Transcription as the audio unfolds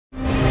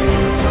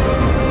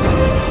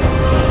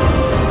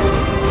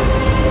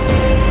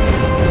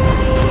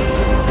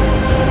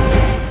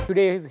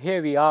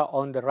here we are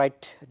on the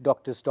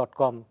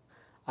rightdoctors.com,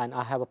 and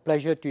I have a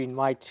pleasure to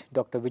invite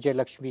Dr.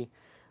 Vijayalakshmi,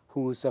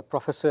 who is a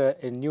professor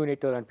in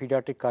neonatal and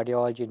pediatric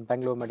cardiology in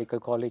Bangalore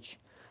Medical College.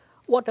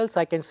 What else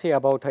I can say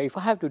about her? If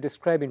I have to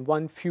describe in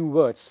one few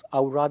words, I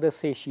would rather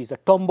say she's a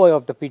tomboy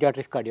of the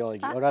pediatric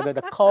cardiology, or rather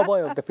the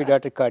cowboy of the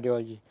pediatric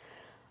cardiology.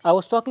 I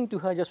was talking to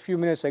her just a few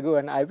minutes ago,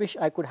 and I wish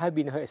I could have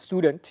been her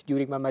student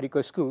during my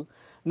medical school.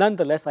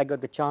 Nonetheless, I got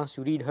the chance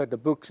to read her the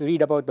books,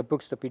 read about the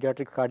books, the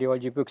pediatric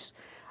cardiology books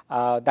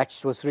that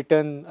was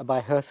written by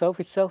herself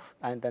itself,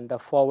 and then the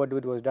forward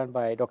was done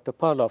by Dr.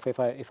 Perloff,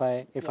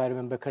 if I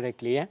remember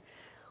correctly. Yeah?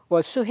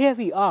 Well, so here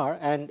we are,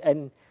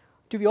 and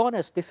to be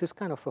honest, this is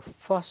kind of a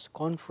first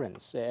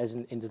conference as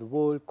in the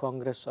World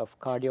Congress of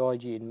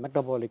Cardiology in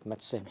Metabolic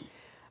Medicine.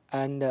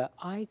 And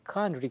I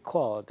can't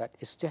recall that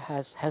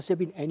has there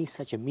been any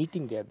such a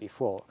meeting there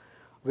before,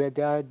 where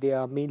they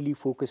are mainly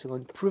focusing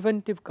on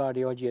preventive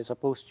cardiology as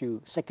opposed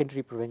to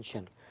secondary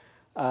prevention.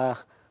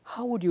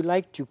 How would you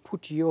like to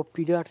put your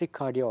pediatric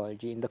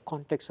cardiology in the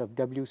context of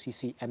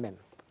WCC-MM?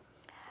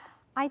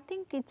 I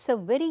think it's a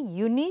very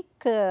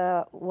unique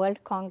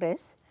World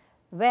Congress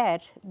where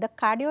the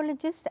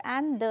cardiologist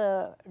and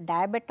the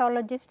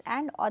diabetologist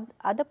and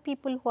other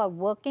people who are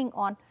working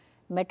on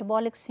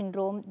metabolic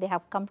syndrome, they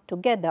have come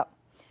together.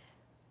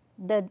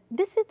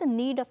 This is the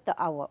need of the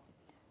hour,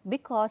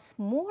 because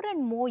more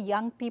and more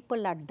young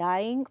people are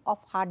dying of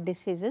heart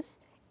diseases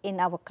in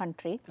our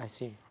country. I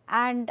see.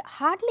 And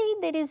hardly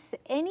there is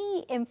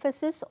any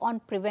emphasis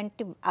on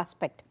preventive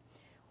aspect.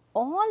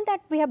 All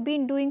that we have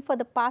been doing for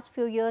the past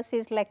few years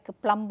is like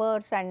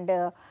plumbers and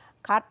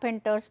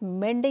carpenters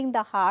mending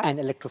the heart. And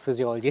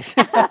electrophysiologists.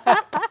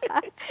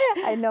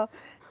 I know.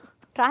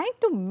 Trying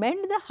to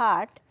mend the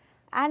heart,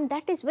 and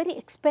that is very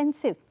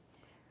expensive,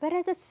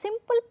 whereas the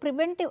simple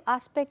preventive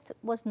aspect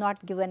was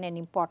not given an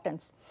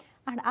importance.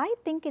 And I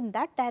think in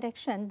that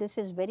direction this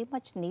is very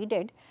much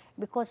needed,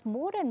 because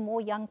more and more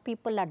young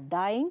people are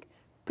dying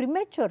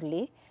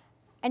prematurely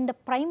in the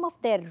prime of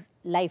their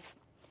life.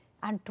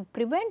 And to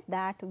prevent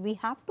that, we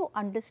have to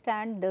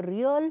understand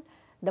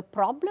the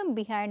problem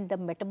behind the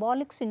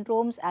metabolic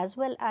syndromes as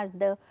well as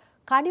the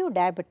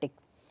cardiodiabetic,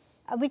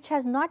 which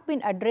has not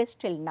been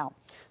addressed till now.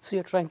 So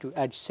you're trying to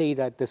say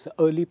that this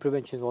early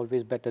prevention is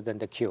always better than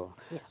the cure.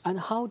 Yes. And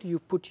how do you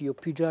put your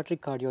pediatric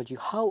cardiology,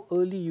 how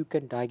early you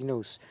can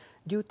diagnose?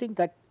 Do you think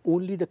that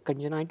only the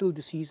congenital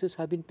diseases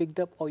have been picked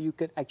up, or you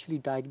can actually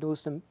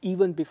diagnose them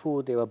even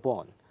before they were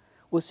born?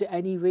 Was there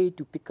any way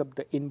to pick up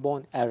the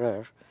inborn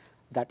error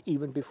that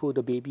even before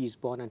the baby is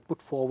born and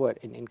put forward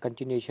in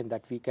continuation,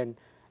 that we can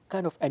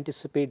kind of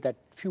anticipate that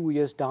few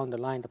years down the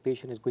line the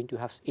patient is going to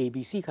have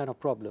ABC kind of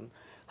problem?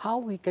 How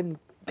we can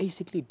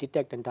basically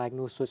detect and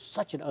diagnose at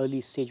such an early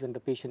stage when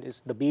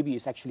the baby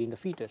is actually in the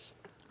fetus?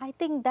 I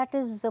think that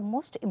is the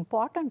most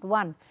important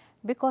one,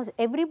 because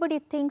everybody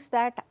thinks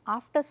that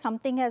after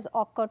something has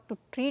occurred to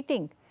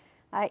treating.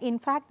 In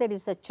fact, there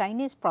is a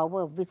Chinese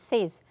proverb which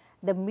says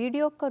the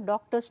mediocre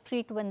doctors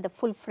treat when the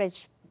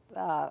full-fledged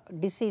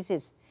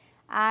diseases,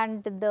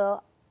 and the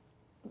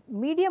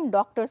medium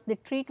doctors, they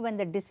treat when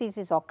the disease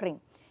is occurring,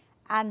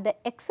 and the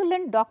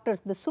excellent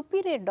doctors, the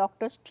superior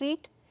doctors,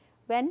 treat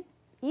when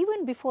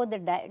even before the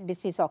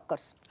disease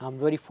occurs. I'm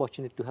very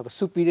fortunate to have a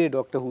superior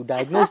doctor who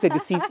diagnosed the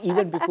disease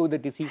even before the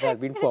disease has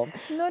been formed.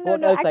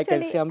 What else I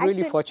can say? I'm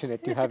really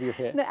fortunate to have you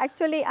here. No,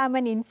 actually, I'm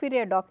an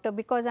inferior doctor,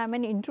 because I'm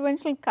an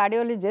interventional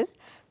cardiologist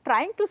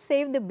trying to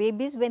save the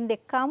babies when they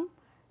come,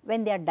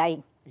 when they are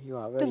dying. You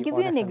are very To give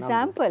you an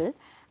example,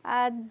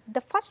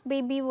 the first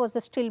baby was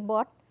a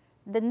stillborn.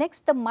 The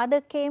next, the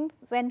mother came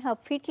when her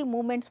fetal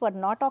movements were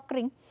not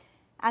occurring,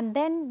 and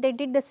then they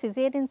did the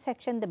cesarean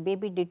section. The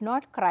baby did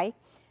not cry,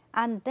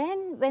 and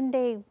then when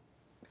they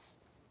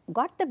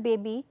got the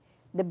baby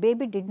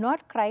did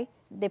not cry.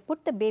 They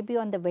put the baby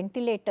on the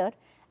ventilator,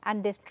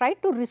 and they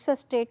tried to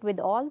resuscitate with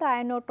all the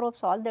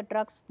inotropes, all the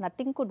drugs.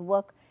 Nothing could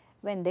work.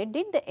 When they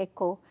did the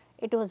echo,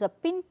 it was a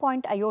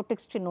pinpoint aortic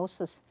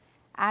stenosis,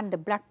 and the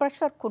blood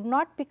pressure could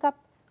not pick up,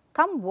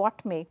 come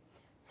what may.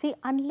 See,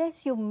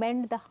 unless you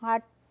mend the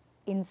heart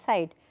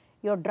inside,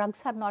 your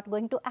drugs are not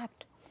going to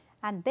act.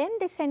 And then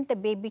they sent the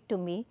baby to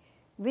me.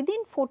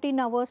 Within 14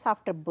 hours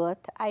after birth,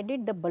 I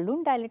did the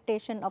balloon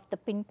dilatation of the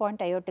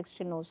pinpoint aortic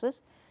stenosis,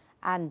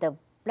 and the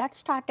blood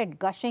started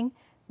gushing.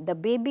 The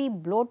baby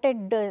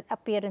bloated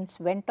appearance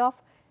went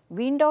off,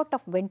 weaned out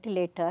of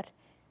ventilator,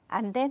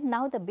 and then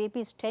now the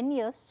baby is 10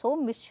 years, so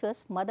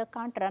mischievous, mother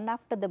can't run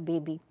after the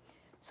baby.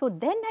 So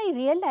then I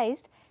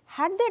realized,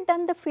 had they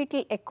done the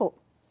fetal echo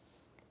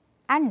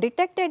and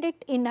detected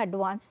it in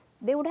advance,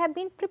 they would have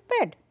been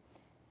prepared.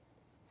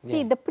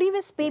 See, the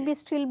previous baby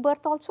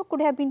stillbirth also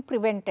could have been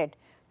prevented.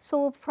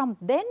 So from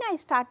then I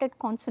started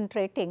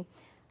concentrating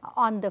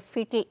on the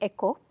fetal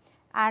echo,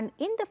 and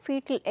in the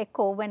fetal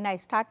echo, when I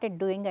started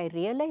doing, I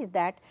realized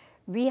that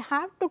we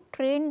have to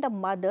train the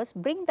mothers,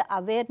 bring the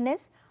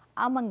awareness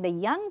among the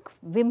young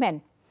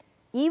women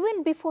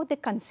even before they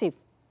conceive.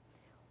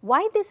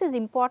 Why this is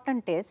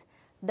important is,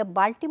 the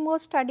Baltimore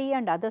study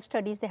and other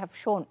studies, they have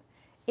shown,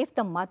 if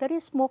the mother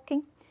is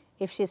smoking,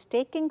 if she is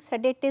taking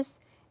sedatives,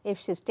 if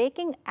she is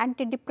taking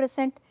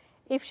antidepressant,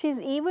 if she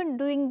is even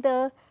doing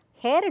the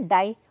hair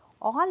dye,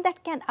 all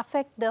that can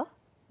affect the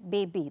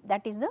baby,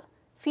 that is the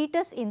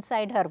fetus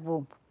inside her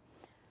womb.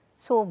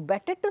 So,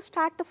 better to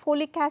start the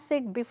folic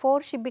acid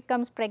before she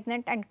becomes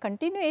pregnant and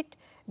continue it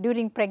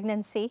during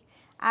pregnancy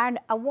and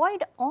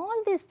avoid all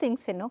these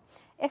things,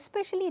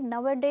 especially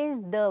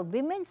nowadays the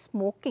women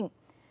smoking,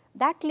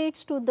 that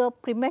leads to the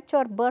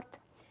premature birth,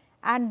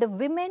 and the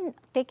women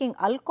taking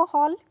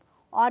alcohol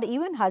or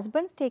even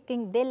husbands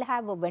taking, they will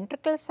have a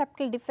ventricular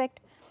septal defect,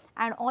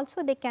 and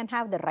also they can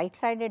have the right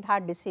sided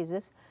heart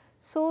diseases.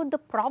 So, the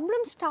problem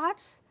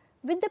starts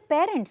with the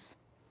parents,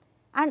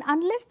 and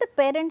unless the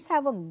parents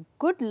have a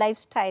good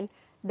lifestyle,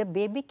 the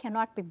baby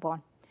cannot be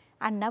born.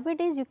 And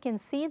nowadays you can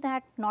see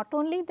that not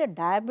only the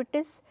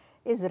diabetes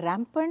is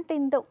rampant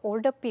in the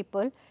older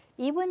people,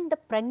 even the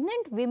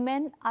pregnant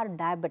women are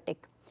diabetic.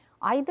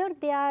 Either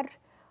they are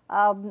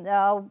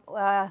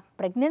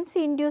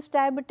pregnancy induced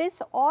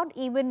diabetes or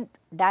even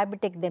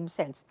diabetic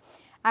themselves.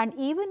 And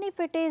even if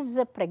it is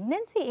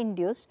pregnancy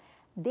induced,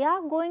 they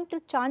are going to,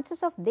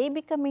 chances of they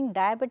becoming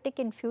diabetic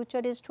in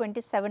future is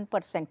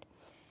 27%,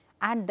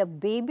 and the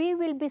baby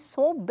will be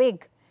so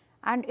big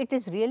and it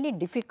is really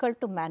difficult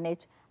to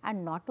manage.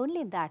 And not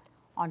only that,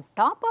 on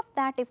top of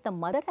that, if the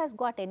mother has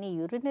got any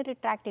urinary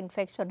tract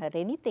infection or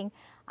anything,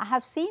 I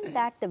have seen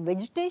that the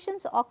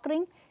vegetations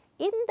occurring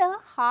in the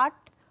heart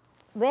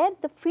where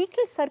the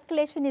fetal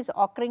circulation is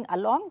occurring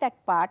along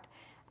that part,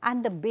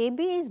 and the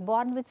baby is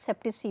born with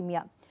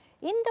septicemia.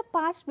 In the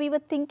past, we were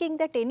thinking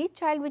that any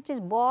child which is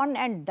born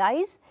and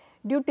dies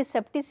due to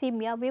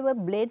septicemia, we were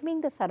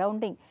blaming the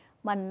surrounding,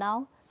 but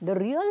now the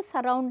real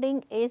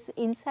surrounding is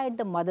inside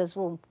the mother's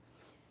womb.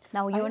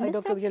 Now, you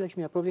understand? Dr.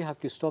 Vijayalakshmi, I probably have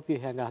to stop you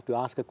here and I have to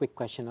ask a quick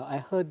question. I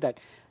heard that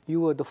you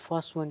were the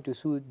first one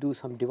to do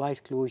some device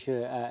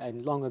closure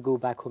and long ago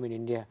back home in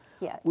India.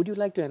 Yeah. Would you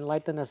like to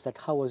enlighten us that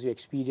how was your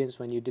experience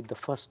when you did the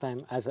first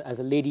time as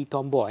a lady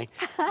tomboy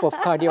for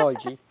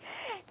cardiology?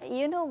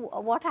 You know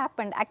what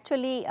happened,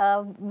 actually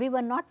we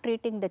were not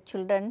treating the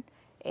children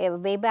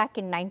way back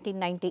in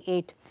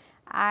 1998,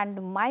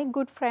 and my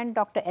good friend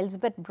Dr.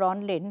 Elizabeth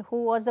Bronlin,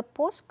 who was a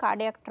post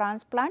cardiac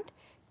transplant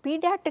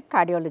pediatric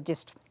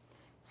cardiologist.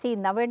 See,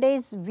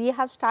 nowadays we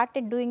have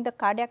started doing the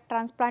cardiac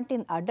transplant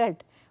in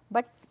adult,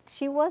 but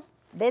she was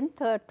then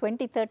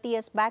 20-30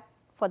 years back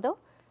for the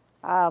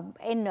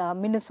in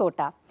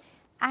Minnesota,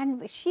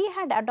 and she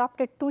had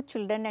adopted 2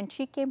 children and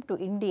she came to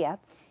India,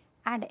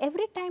 and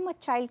every time a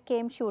child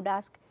came she would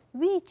ask,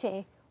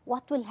 Vijay,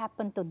 what will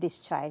happen to this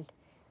child?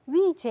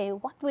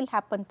 Vijay, what will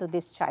happen to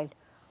this child?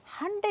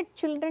 100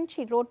 children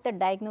she wrote the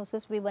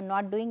diagnosis, we were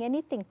not doing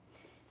anything.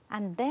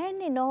 And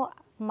then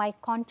my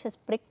conscience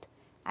pricked,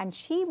 and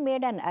she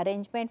made an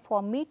arrangement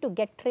for me to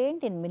get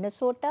trained in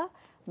Minnesota,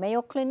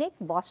 Mayo Clinic,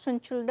 Boston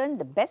Children,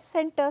 the best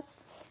centers.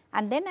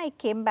 And then I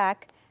came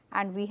back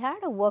and we had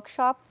a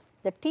workshop,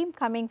 the team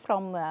coming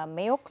from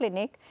Mayo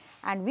Clinic,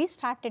 and we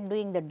started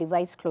doing the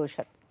device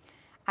closure.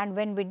 And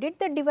when we did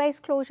the device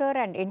closure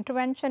and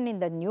intervention in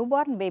the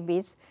newborn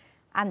babies,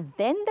 and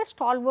then the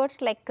stalwarts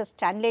like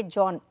Stanley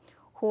John,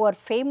 who are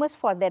famous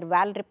for their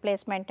valve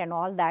replacement and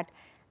all that,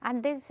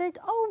 and they said,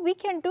 oh, we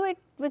can do it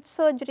with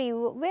surgery,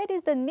 where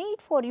is the need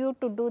for you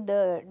to do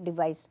the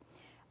device?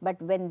 But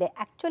when they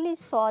actually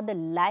saw the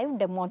live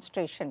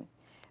demonstration,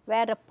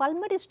 where a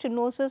pulmonary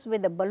stenosis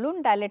with a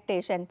balloon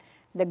dilatation,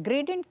 the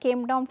gradient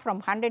came down from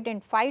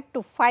 105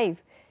 to 5,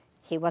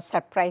 he was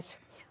surprised.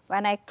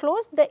 When I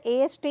closed the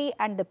AST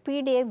and the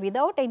PDA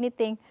without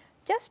anything,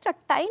 just a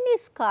tiny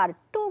scar,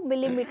 2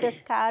 millimeter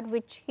scar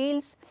which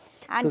heals.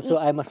 And so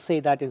I must say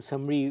that in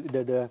summary,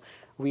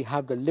 we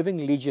have the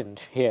living legend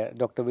here,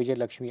 Dr.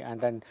 Vijayalakshmi,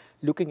 and then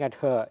looking at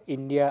her,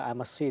 India, I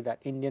must say that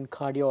Indian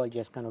cardiology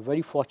is kind of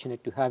very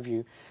fortunate to have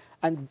you.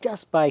 And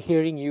just by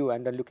hearing you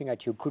and then looking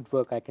at your good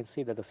work, I can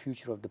say that the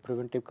future of the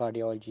preventive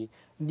cardiology,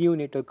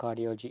 neonatal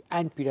cardiology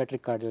and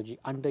pediatric cardiology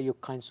under your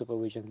kind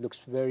supervision looks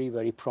very,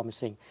 very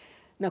promising.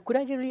 Now, could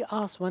I really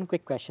ask one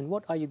quick question?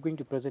 What are you going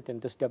to present in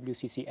this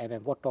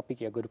WCCMM? What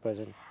topic you are going to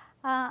present?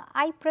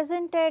 I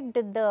presented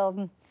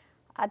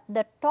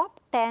the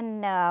top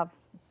 10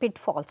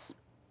 pitfalls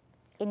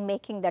in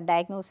making the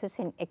diagnosis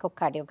in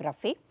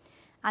echocardiography,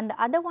 and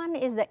the other one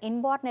is the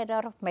inborn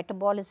error of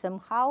metabolism,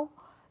 how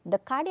the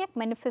cardiac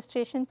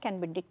manifestation can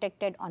be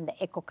detected on the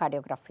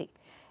echocardiography.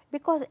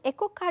 Because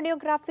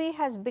echocardiography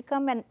has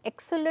become an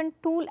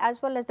excellent tool as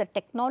well as the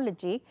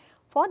technology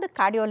for the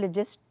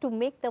cardiologist to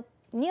make the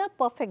near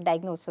perfect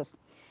diagnosis.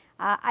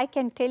 I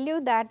can tell you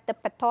that the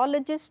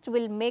pathologist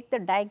will make the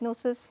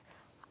diagnosis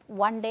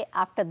one day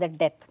after the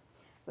death,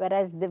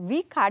 whereas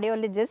we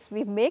cardiologists,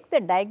 we make the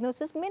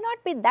diagnosis may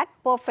not be that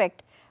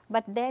perfect,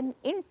 but then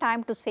in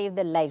time to save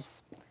the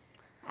lives.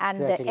 And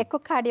Exactly. the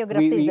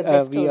echocardiography is the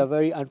best we tool. are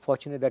very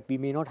unfortunate that we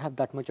may not have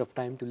that much of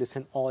time to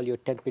listen all your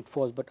 10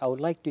 pitfalls, but I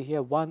would like to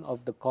hear one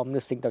of the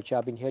commonest things that you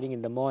have been hearing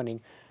in the morning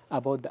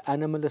about the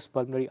anomalous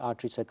pulmonary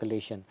artery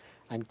circulation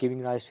and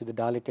giving rise to the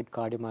dilated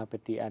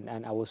cardiomyopathy.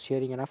 And I was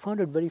hearing, and I found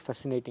it very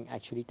fascinating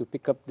actually to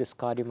pick up this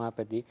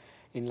cardiomyopathy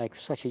in like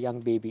such a young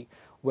baby,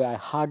 where I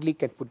hardly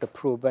can put the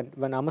probe.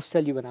 When I must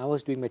tell you, when I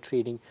was doing my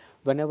training,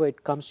 whenever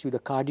it comes to the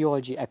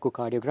cardiology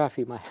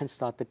echocardiography, my hands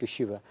started to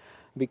shiver,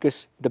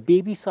 because the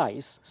baby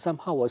size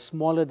somehow was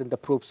smaller than the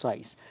probe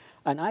size.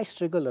 And I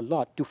struggle a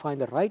lot to find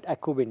the right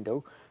echo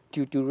window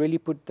to really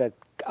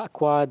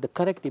acquire the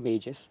correct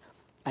images.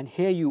 And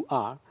here you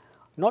are,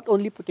 not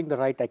only putting the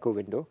right echo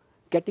window,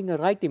 getting the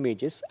right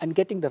images and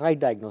getting the right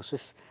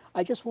diagnosis.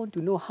 I just want to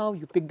know how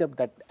you picked up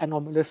that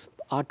anomalous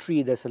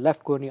artery. There's a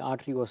left coronary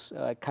artery was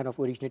kind of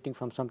originating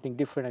from something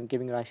different and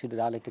giving rise to the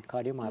dilated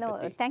cardiomyopathy.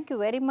 No, thank you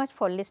very much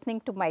for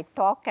listening to my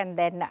talk and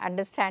then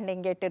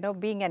understanding it,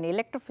 being an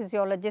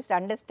electrophysiologist,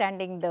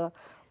 understanding the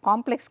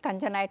complex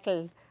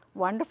congenital,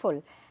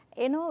 wonderful.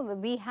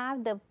 We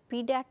have the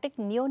pediatric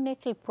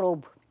neonatal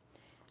probe,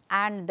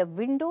 and the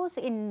windows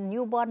in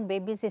newborn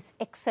babies is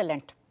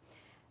excellent.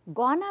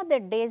 Gone are the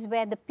days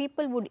where the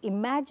people would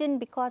imagine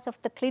because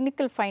of the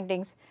clinical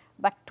findings,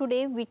 but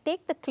today we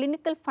take the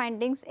clinical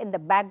findings in the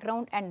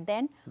background and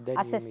then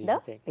assess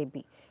the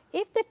baby.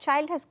 If the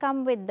child has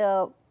come with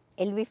the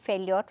LV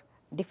failure,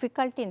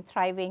 difficulty in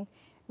thriving,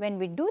 when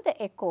we do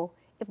the echo,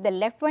 if the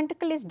left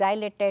ventricle is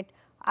dilated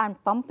and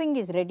pumping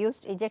is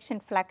reduced, ejection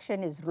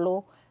fraction is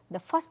low, the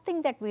first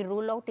thing that we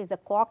rule out is the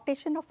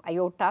coarctation of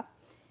aorta,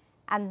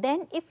 and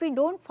then if we do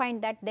not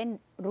find that, then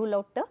rule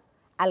out the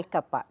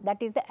Al-Kappa,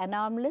 that is the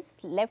anomalous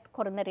left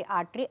coronary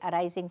artery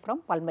arising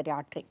from pulmonary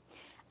artery,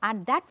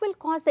 and that will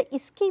cause the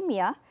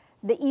ischemia.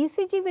 The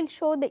ECG will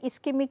show the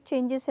ischemic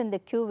changes in the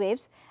Q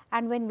waves,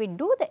 and when we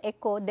do the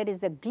echo, there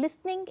is a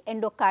glistening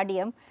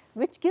endocardium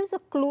which gives a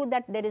clue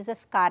that there is a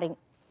scarring.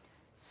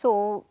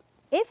 So,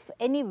 if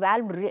any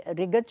valve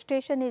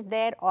regurgitation is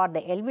there or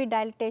the LV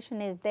dilatation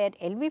is there,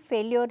 LV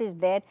failure is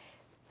there,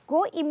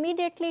 go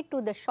immediately to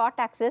the short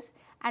axis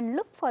and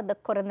look for the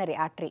coronary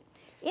artery.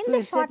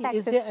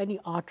 Is there any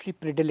artery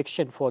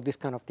predilection for this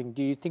kind of thing?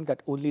 Do you think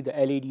that only the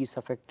LAD is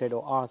affected,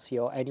 or RC,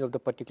 or any of the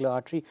particular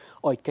artery,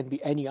 or it can be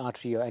any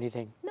artery or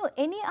anything? No,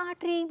 any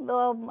artery,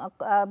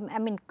 I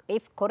mean,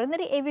 if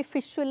coronary AV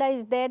fistula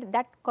is there,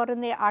 that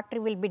coronary artery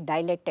will be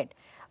dilated.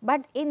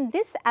 But in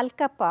this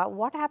Al-Kappa,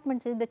 what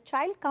happens is the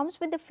child comes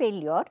with a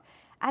failure,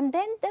 and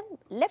then the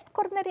left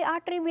coronary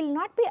artery will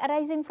not be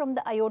arising from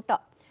the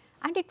aorta,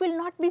 and it will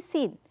not be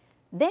seen.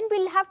 Then we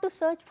will have to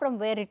search from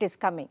where it is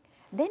coming.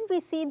 Then we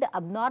see the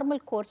abnormal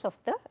course of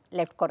the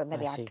left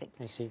coronary artery.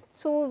 I see.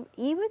 So,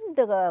 even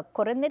the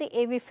coronary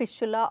AV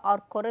fistula or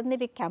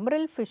coronary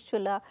cameral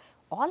fistula,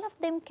 all of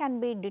them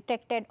can be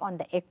detected on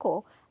the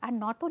echo, and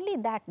not only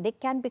that, they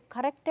can be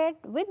corrected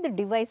with the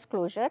device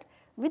closure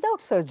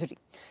without surgery.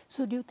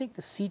 So, do you think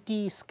the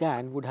CT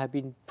scan would have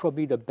been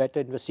probably the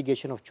better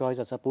investigation of choice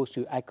as opposed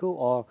to echo,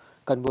 or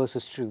converse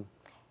is true?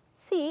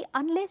 See,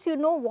 unless you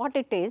know what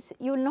it is,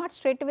 you will not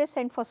straight away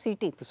send for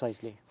CT.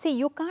 Precisely. See,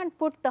 you can't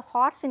put the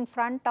horse in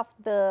front of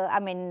the, I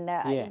mean,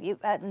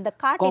 the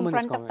cart in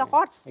front of the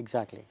horse.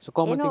 Exactly. So,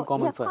 common thing,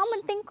 common first.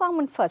 Common thing,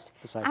 common first.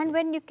 Precisely. And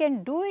when you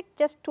can do it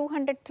just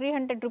 200,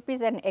 300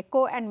 rupees an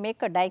echo and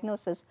make a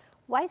diagnosis,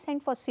 why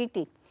send for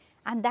CT?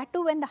 And that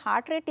too, when the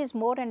heart rate is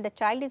more and the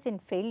child is in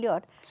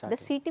failure, the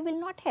CT will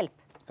not help.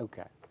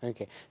 Okay.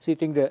 Okay. So, you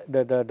think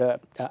the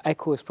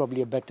echo is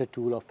probably a better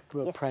tool of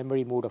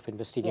primary mode of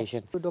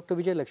investigation. Yes. So, Dr.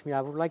 Vijayalakshmi,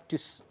 I would like to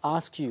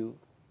ask you,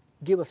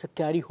 give us a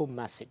carry home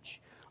message,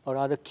 or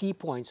other key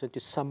points, and to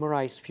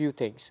summarize few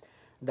things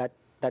that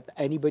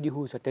anybody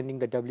who is attending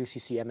the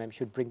WCCMM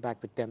should bring back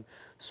with them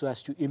so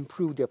as to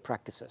improve their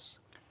practices.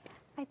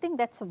 I think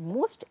that's a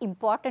most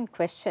important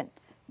question.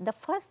 The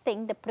first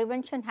thing, the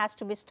prevention has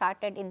to be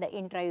started in the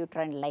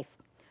intrauterine life.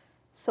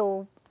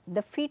 So,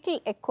 the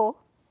fetal echo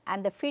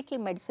and the fetal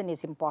medicine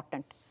is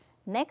important.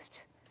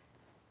 Next,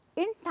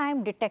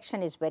 in-time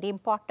detection is very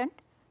important.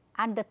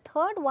 And the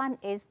third one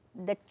is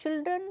the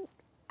children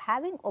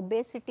having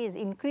obesity is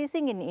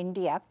increasing in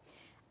India,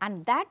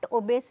 and that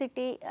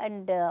obesity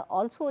and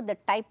also the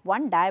type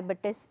 1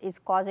 diabetes is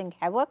causing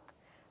havoc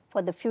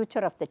for the future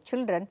of the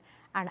children.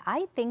 And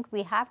I think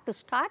we have to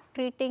start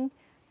treating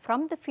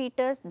from the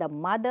fetus, the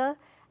mother,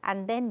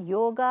 and then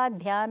yoga,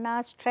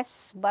 dhyana,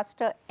 stress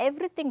buster,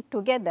 everything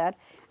together,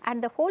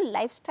 and the whole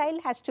lifestyle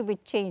has to be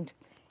changed,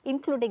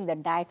 including the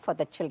diet for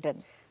the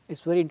children.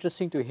 It's very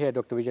interesting to hear,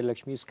 Dr.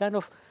 Vijayalakshmi. It's kind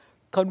of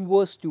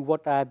converse to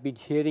what I have been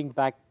hearing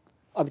back.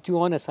 To be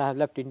honest, I have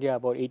left India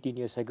about 18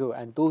 years ago,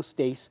 and those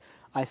days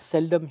I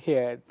seldom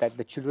hear that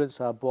the children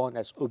are born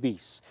as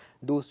obese.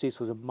 Those days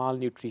was the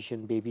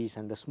malnutrition babies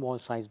and the small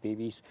size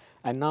babies,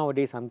 and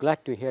nowadays I'm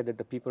glad to hear that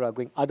the people are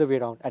going other way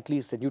around. At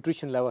least the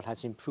nutrition level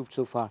has improved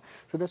so far.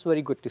 So that's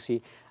very good to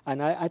see,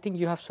 and I think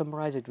you have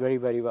summarized it very,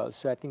 very well.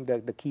 So I think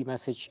that the key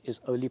message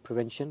is early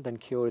prevention, then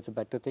cure is a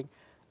better thing.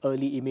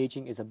 Early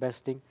imaging is the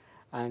best thing.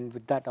 And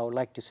with that, I would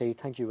like to say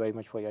thank you very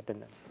much for your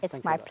attendance.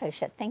 It's my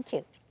pleasure. Thank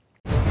you.